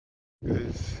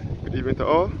Good evening to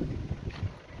all.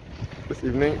 This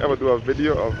evening I will do a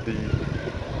video of the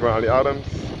Grantley Adams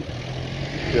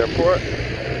Airport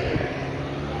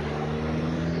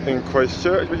in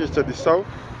Christchurch, which is to the south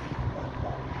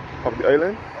of the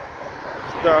island.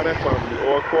 Starting from the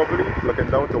oil quarry, looking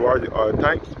down towards the oil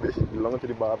tanks, which belong to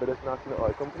the Barbados National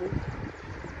Oil Company.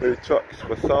 The trucks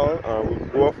for Sal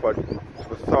and go for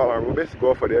Sal and Rubis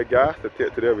go for their gas to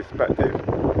take to their respective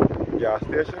gas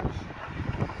stations.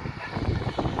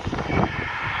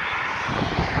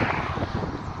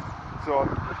 So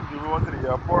this is the road to the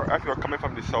airport if you're coming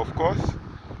from the south coast,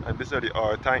 and these are the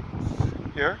oil tanks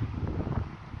here.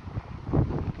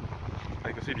 And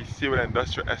you can see the civil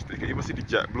industrial estate. You can even see the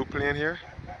JetBlue plane here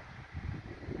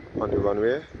on the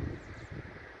runway,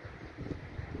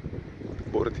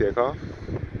 about to take off.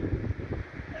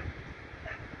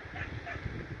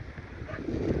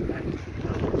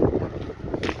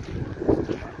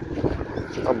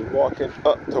 I'm walking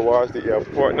up towards the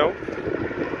airport now.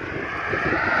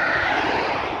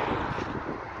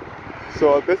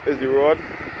 So this is the road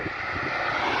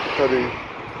to the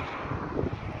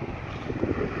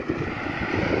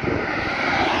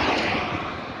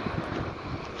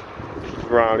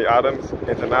Grantley Adams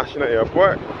International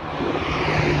Airport.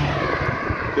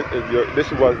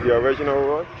 This was the original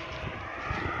road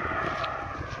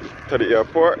to the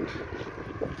airport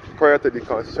prior to the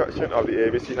construction of the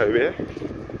ABC highway.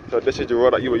 So this is the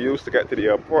road that you will use to get to the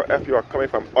airport if you are coming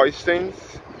from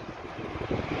Hastings,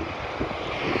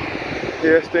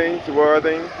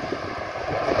 Worthing,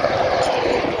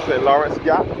 St. Lawrence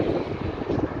Gap,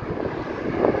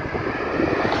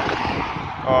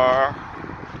 or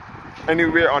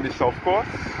anywhere on the south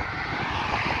coast.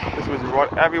 This was the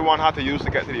road everyone had to use to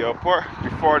get to the airport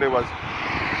before there was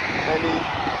any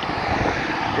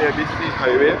ABC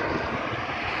highway.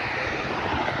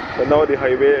 But now the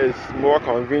highway is more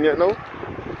convenient now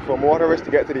for motorists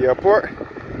to get to the airport.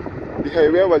 The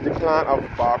highway was the plan of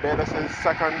Barbados'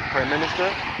 second Prime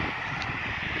Minister,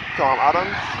 Tom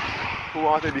Adams, who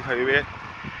wanted the highway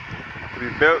to be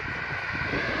built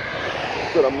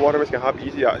so that motorists can have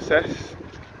easy access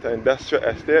to industrial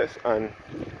estates and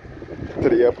to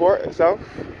the airport itself,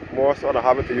 more so than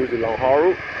having to use the long haul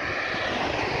route.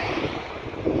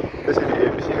 This is the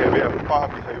ABC highway, and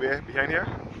part of the highway behind here.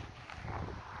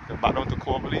 Then back down to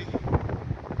Corbally,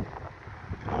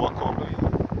 over Corbally.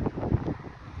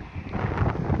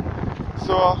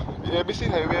 So the ABC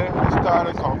highway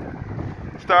started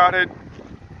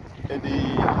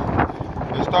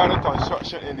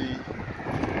construction in the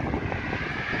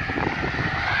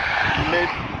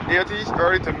mid-80s,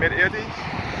 early to mid-80s,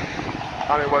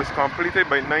 and it was completed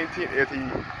by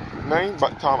 1989,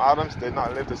 but Tom Adams did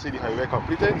not live to see the highway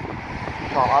completed.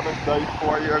 Tom Adams died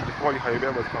 4 years before the highway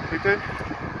was completed.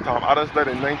 Tom Adams died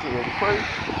in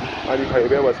 1985, and the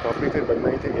highway was completed by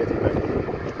 1989.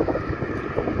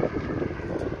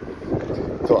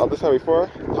 So as I said before,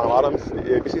 the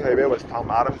ABC highway was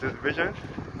Tom Adams' vision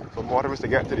for motorists to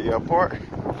get to the airport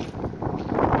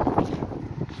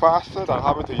faster than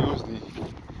having to use the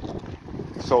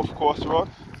South Coast Road.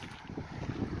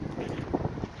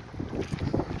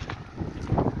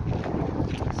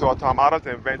 So Tom Adams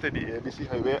invented the ABC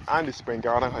highway and the Spring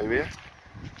Garden highway,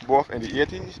 both in the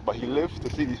 80s, but he lived to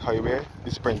see the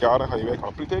Spring Garden highway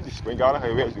completed. The Spring Garden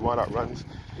highway is the one that runs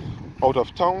out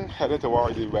of town, headed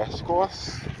toward the west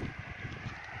coast,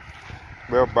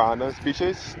 where Brandon's Beach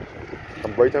is,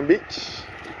 and Brighton Beach.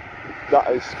 That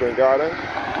is Spring Garden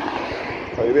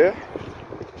highway,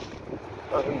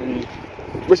 and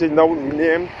which is now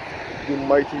renamed the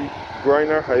Mighty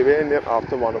Griner Highway, named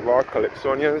after one of our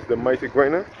Calypsonians, the Mighty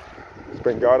Griner.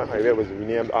 Spring Garden highway was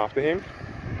renamed after him.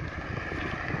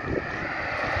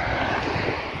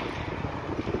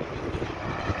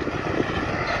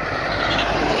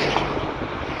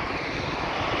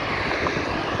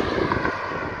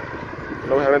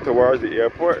 Now we're heading towards the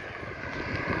airport.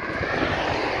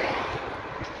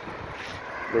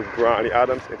 The Grantley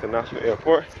Adams International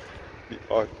Airport.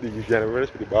 The generators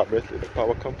for the Barbados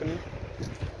Power Company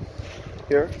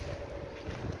here.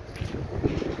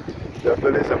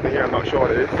 Definitely something here, I'm not sure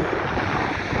what it is.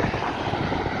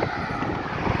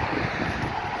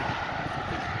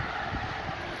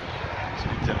 See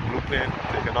the JetBlue plane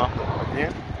taking off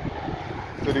again.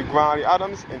 So the Grantley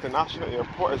Adams International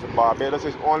Airport is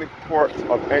Barbados' only port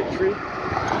of entry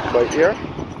by air.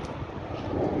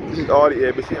 This is all the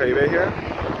ABC highway here.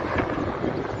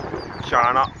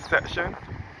 Charnock section.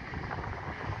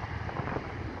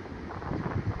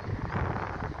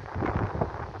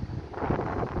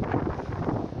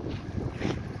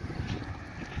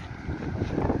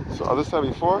 So as I said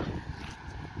before,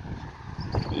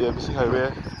 the ABC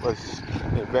highway was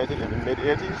invented in the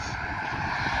mid-80s,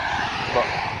 but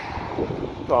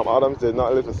Tom Adams did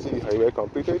not live to see the highway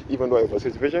completed, even though it was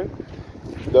his vision.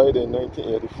 He died in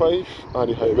 1985, and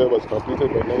the highway was completed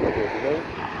by 1989.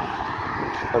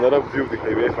 Another view of the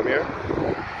highway from here.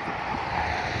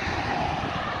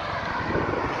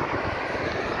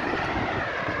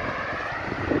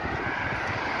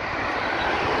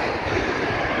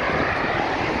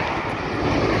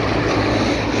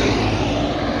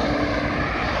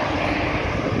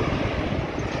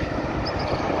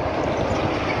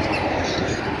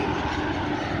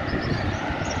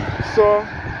 So,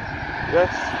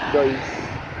 yes, guys,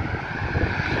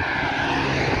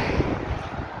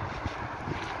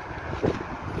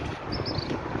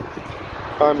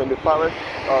 I'm in the parish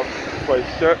of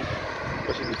Christchurch,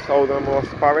 which is the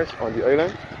southernmost parish on the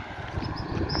island.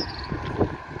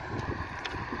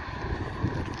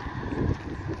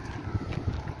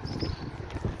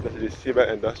 This is the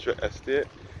Seabed Industrial Estate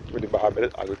with the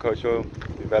Barbados Agricultural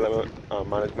Development and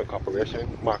Management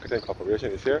Corporation, Marketing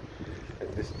Corporation is here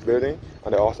in this building.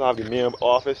 And they also have the main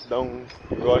office down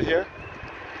the road here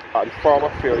at the former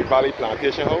Fairy Valley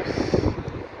Plantation House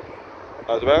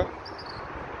as well.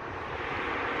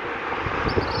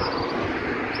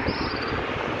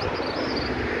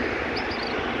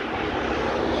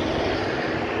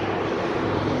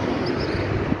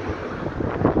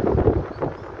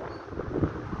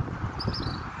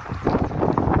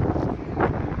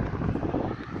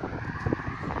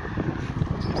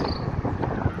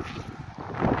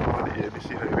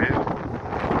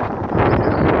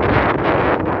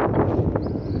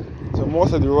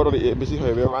 Most of the road of the ABC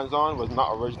highway runs on was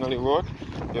not originally road.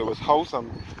 It was house and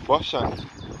bush and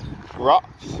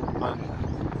rocks, and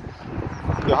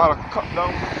they had to cut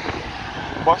down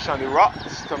the bush and the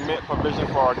rocks to make provision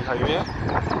for the highway.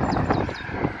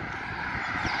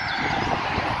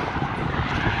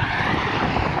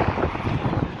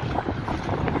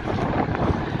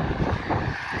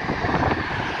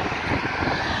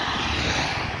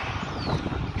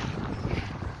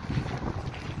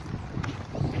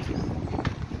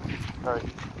 Right.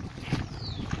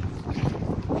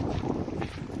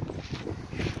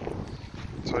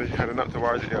 So you're heading up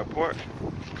towards the airport.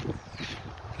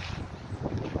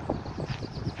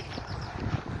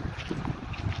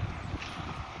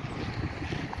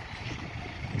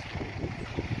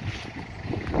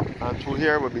 And through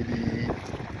here will be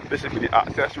basically the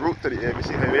access route to the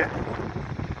ABC highway.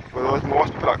 For those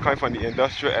most people that come from the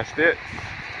industrial estates,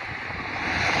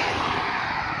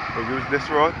 we use this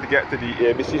road to get to the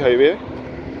ABC highway.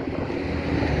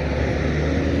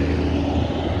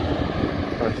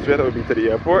 And straight up will be to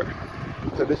the airport.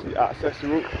 So this is the access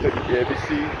route to the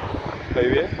ABC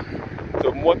highway.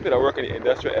 So most people that work in the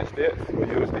industrial estates will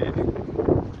use the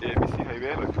ABC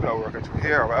highway. Like people that are working through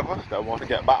here or whatever that want to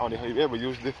get back on the highway will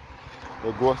use this.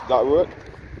 Will go that road.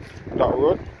 That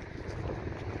road.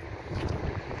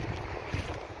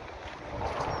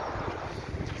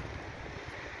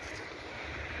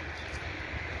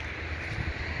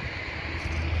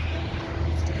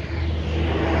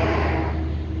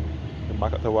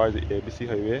 Back up towards the ABC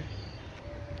highway.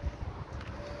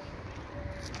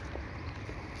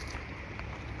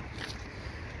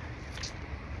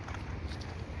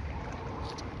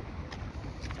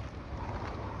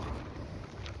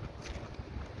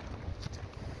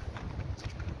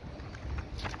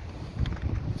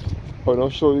 I'll now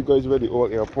show you guys where the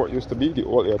old airport used to be, the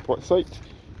old airport site,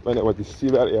 when it was the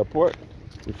Seabed Airport,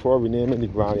 before renaming the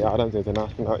Grantley Adams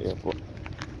International Airport.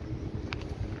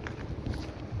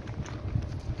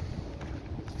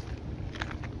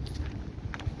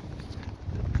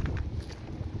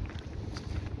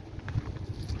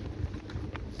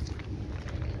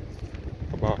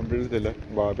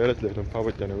 Barbados lived on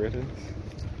power generators.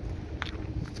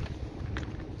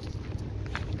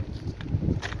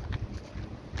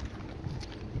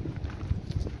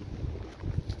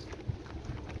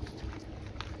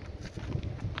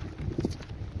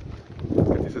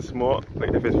 This is small,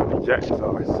 like if it's from the jets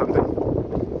or something.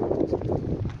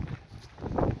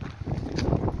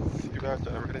 Seabed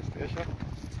generating station.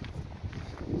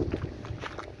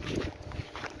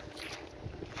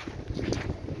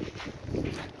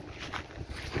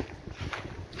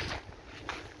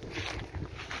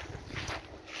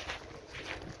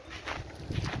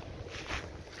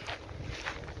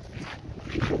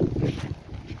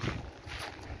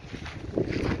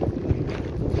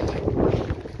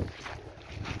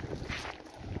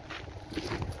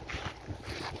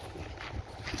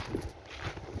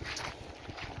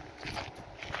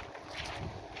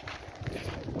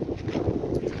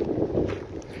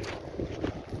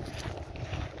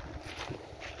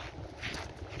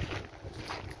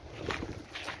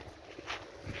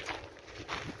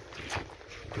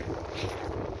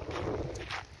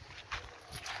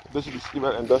 This is the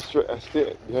Seabed Industrial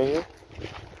Estate behind here.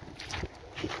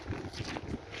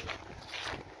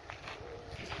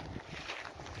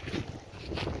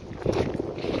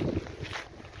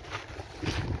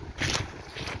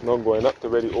 Now going up to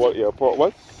where the old airport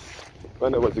was,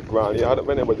 when it was the Grantley,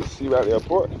 when it was the Seabed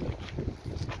Airport.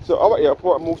 So our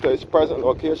airport moved to its present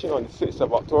location on the 6th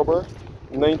of October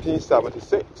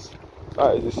 1976.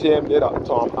 That is the same day that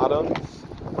Tom Adams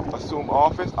assumed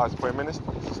office as Prime Minister,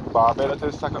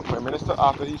 Barbados' second Prime Minister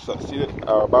after he succeeded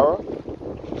Barrow.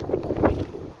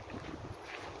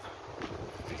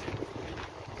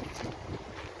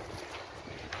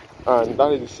 And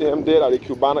that is the same day that the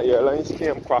Cubana Airlines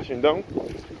came crashing down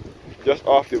just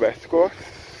off the west coast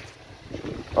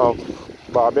of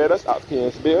Barbados at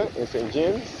Payne's Bay in St.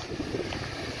 James.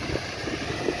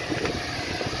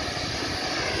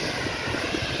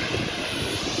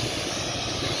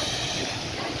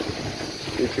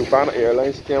 The Cubana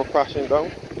Airlines came crashing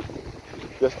down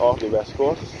just off the west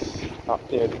coast at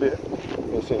Payne's Bay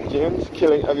in St. James,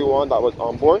 killing everyone that was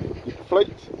on board the flight.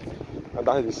 And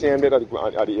that is the same day that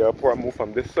the airport moved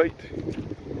from this site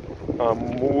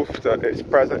and moved to its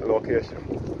present location.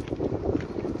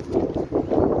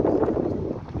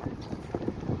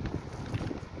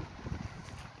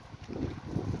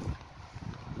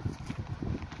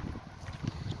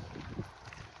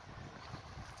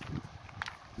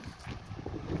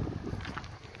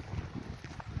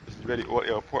 This is where the old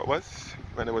airport was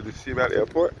when it was the Seabed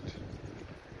Airport.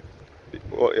 The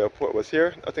old airport was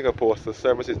here. I think a postal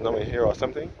service is now in here or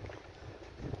something.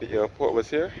 The airport was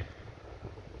here.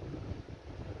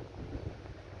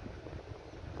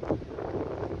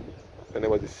 And it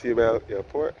was the Seabed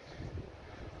Airport.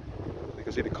 You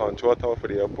can see the control tower for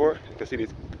the airport. You can see the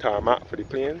tarmac for the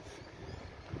planes.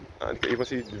 And you can even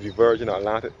see the Virgin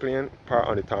Atlantic plane part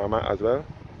on the tarmac as well.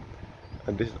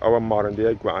 And this is our modern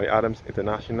day Grantley Adams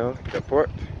International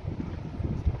Airport.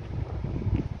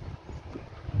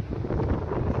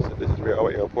 So this is where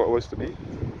our airport was to be.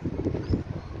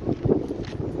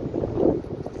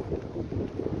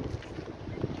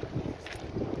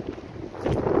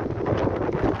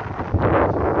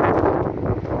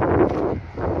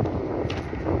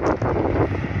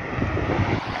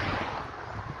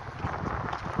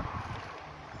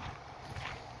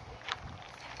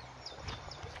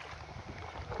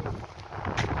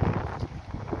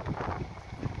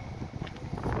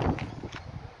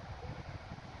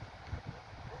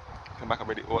 Come back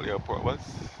where the old airport was,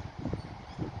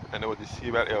 and it was the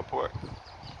Seabed Airport.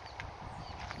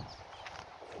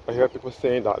 I hear people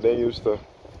saying that they used to,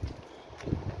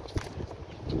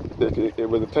 it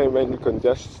was a time when you can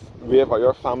just wave at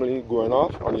your family going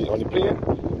off on the plane,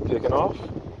 taking off.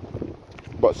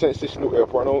 But since this new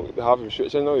airport now, they have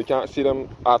restrictions now, you can't see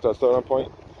them after a certain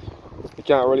point. You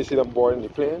can't really see them boarding the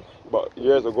plane. But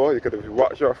years ago, you could have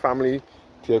watched your family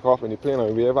take off in the plane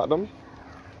and wave at them.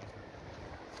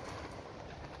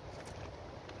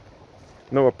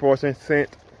 Now approaching St.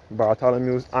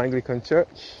 Bartholomew's Anglican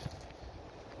Church.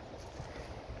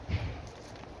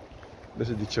 This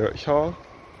is the church hall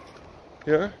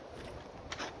here.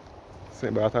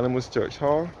 St. Bartholomew's Church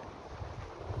Hall.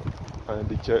 And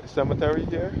the church cemetery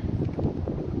here.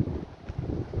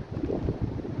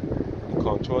 The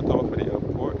control tower for the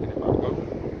airport in the background.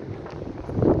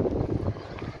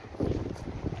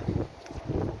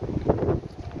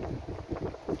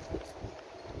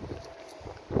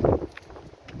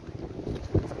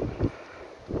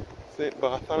 St.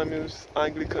 Bartholomew's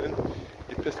Anglican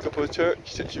Episcopal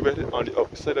Church, situated on the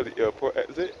outside of the airport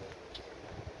exit.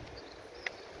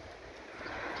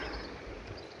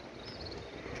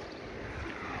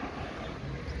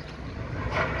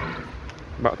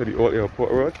 Back to the old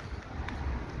airport road.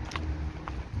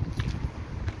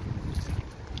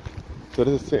 So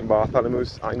this is St.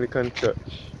 Bartholomew's Anglican Church.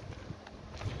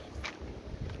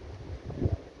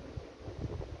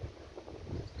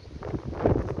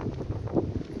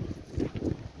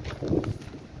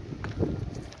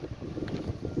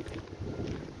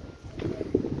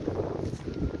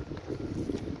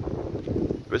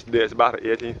 Which dates back to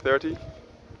 1830.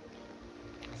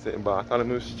 St.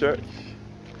 Bartholomew's Church.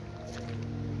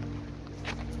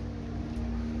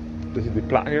 This is the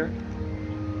plaque here.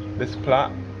 This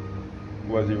plaque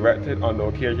was erected on the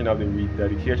occasion of the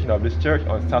rededication of this church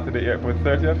on Saturday, April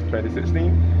 30th,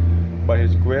 2016 by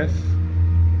His Grace.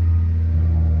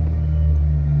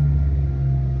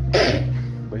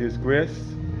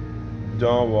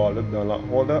 John Walter Dunlop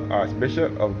Holder,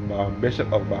 Archbishop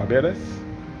of Barbados.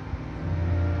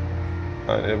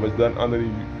 And it was done under the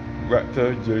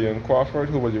rector Julian Crawford,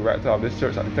 who was the rector of this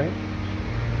church at the time.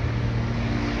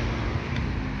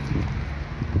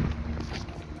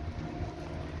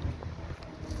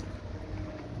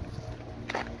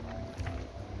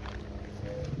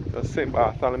 St.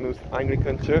 Bartholomew's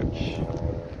Anglican Church,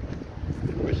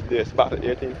 which dates back to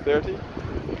 1830.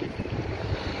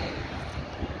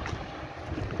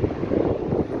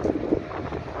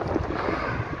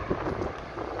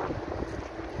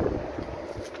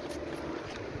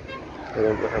 And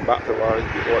then we're heading back towards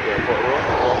the airport road,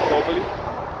 or Cobbley.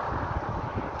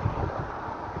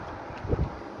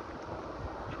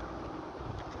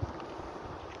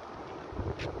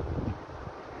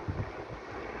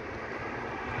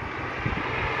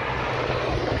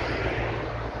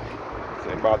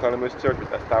 St. Bartholomew's Church was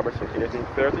established in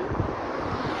 1830.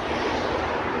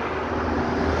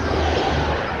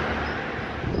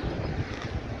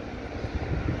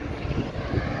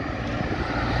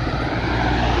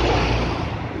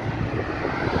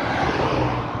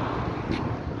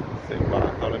 St.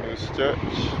 Bartholomew's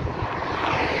Church,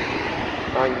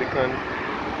 Anglican,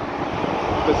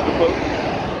 Episcopal.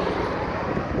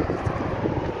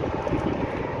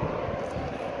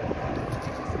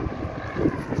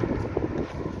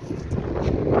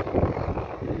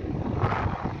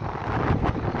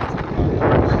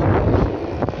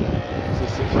 This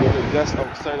is situated just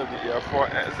outside of the airport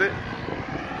exit.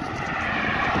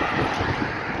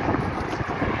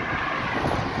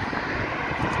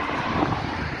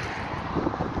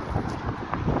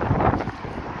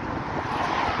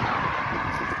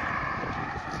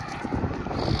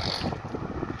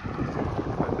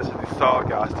 Int'l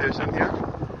gas station here.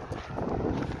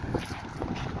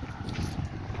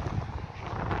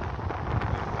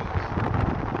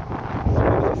 So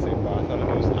this is St.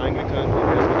 Bartholomew's Anglican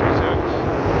Episcopal Church.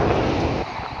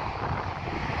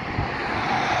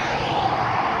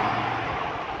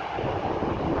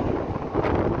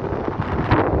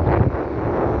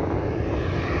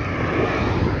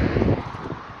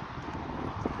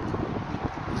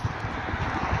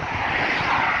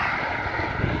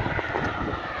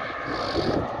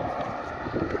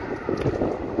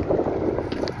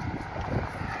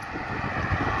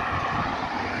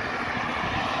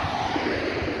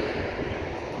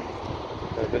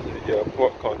 This is the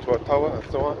airport control tower and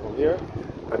so on from here,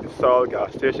 and the Int'l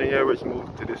gas station here, which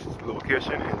moved to this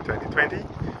location in 2020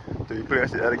 to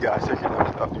replace the other gas station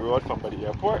up the road from by the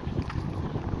airport.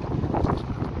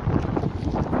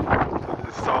 So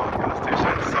this is Int'l gas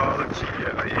station, Int'l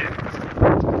GIA.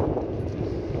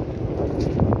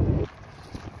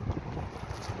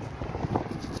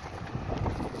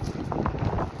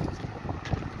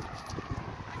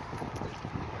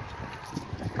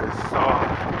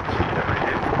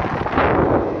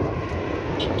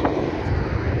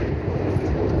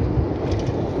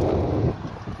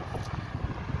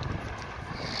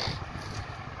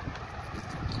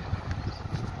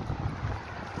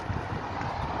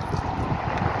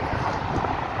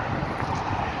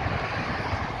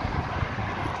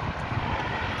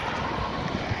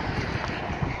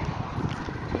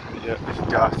 Yeah, this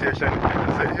gas station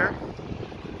is it here.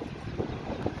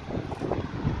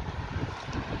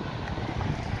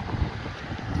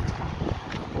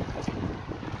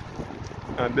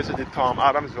 And this is the Tom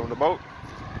Adams roundabout,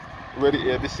 where the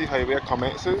ABC highway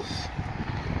commences.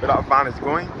 Where that van is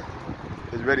going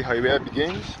is where the highway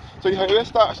begins. So the highway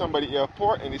starts from by the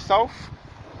airport in the south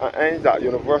and ends at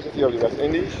University of the West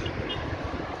Indies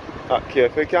at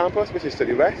KFA campus, which is to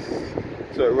the west.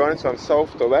 So it runs from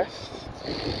south to west.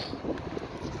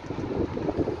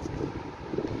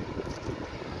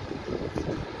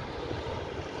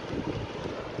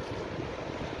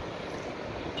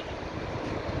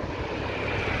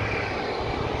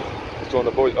 So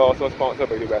the boat is also sponsored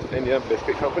by the West Indian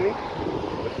Biscuit Company,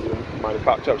 which is the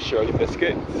manufacturer of Shirley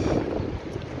biscuits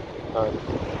and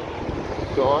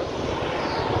so on.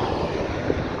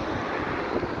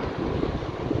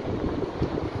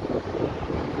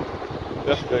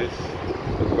 This is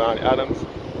the Grantley Adams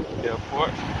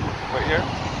Airport right here,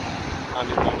 and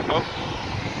the roundabout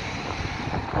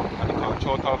and the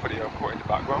control tower for the airport in the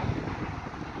background.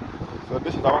 So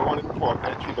this is our only port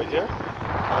entry by here.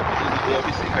 And this is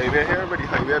the ABC highway here, where the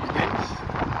highway begins.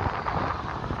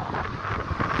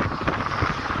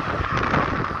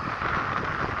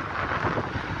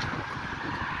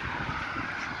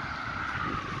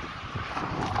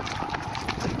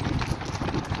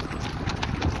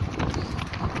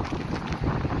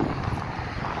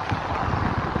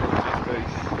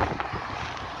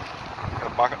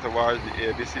 And back up towards the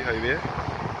ABC highway.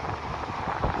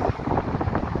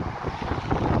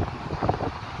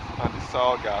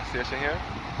 Int'l gas station here.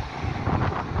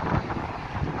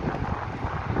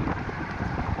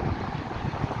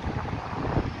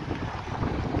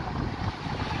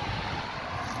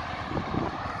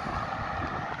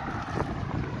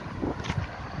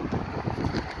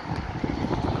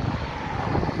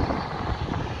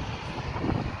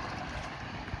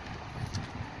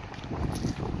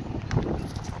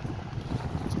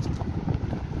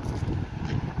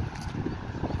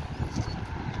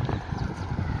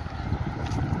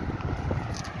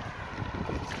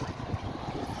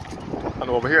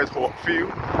 over here is Hope Field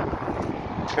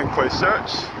in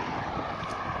Christchurch.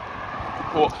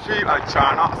 Hope Field and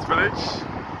Charnock's Village.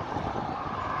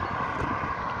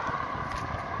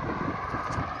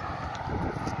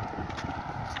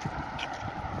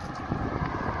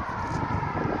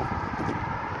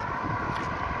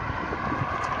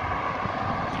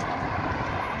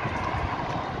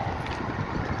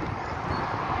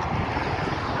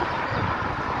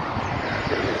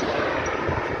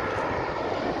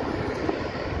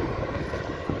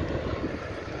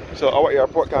 So our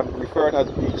airport can be referred as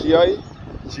BGI,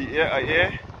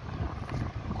 GAIA,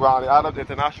 Grantley Adams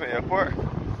International Airport.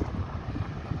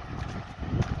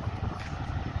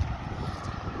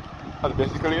 That's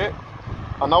basically it.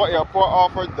 And our airport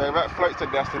offers direct flights to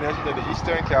destinations in the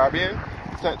Eastern Caribbean,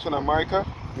 Central America,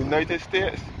 United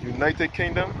States, United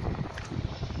Kingdom,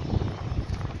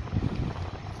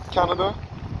 Canada,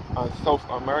 and South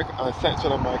America and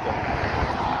Central America.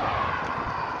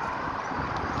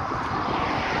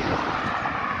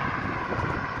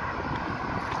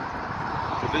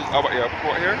 This is our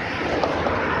airport here,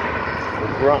 the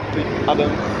Grantley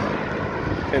Adams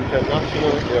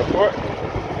International Airport.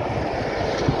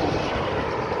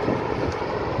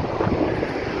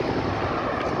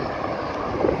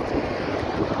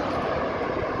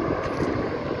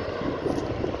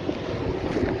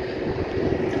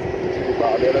 This is the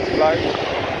Barbados flag.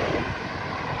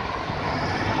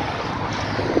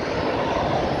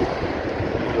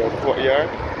 The airport yard.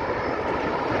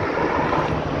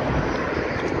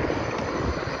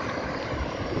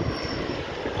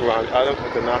 Grantley Adams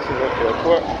International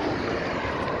Airport.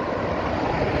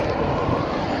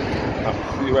 At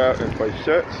Seawell in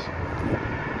Christchurch.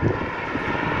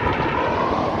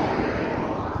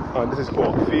 And this is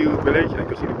Hope Field Village. You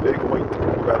can see the big white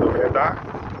well over there.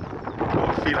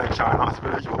 Hope Field and Charnock's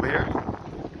Village over here.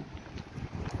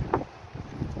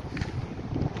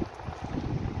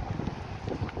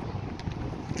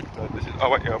 So this is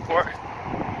our airport.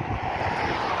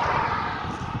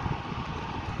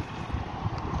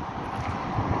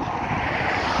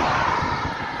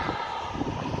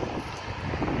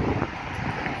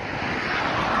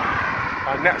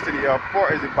 And next to the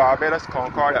airport is the Barbados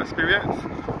Concorde experience,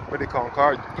 where the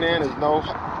Concorde plane is now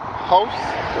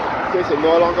housed, since it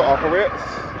no longer operates.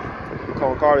 The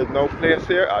Concorde is now placed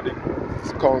here at the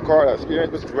Concorde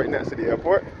experience, which is right next to the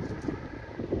airport.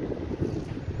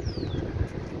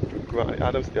 Grantley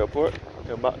Adams Airport.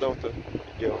 Come back down to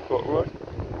Airport Road.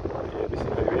 Yeah, this is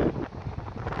the highway.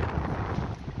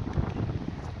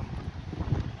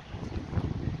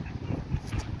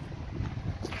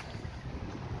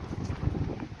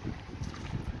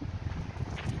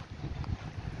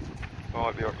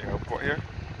 The airport here.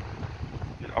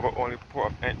 It's our only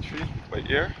port of entry by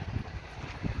air,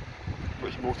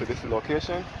 which moved to this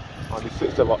location on the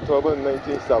 6th of October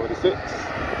 1976.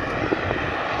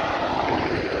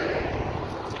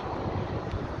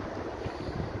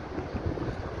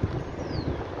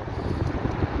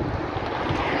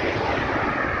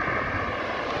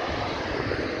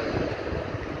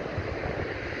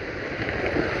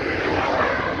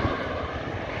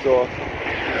 So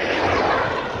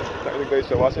guys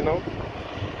for watching now, and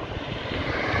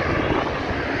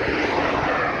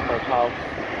have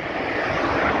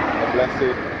a blessed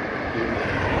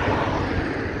evening.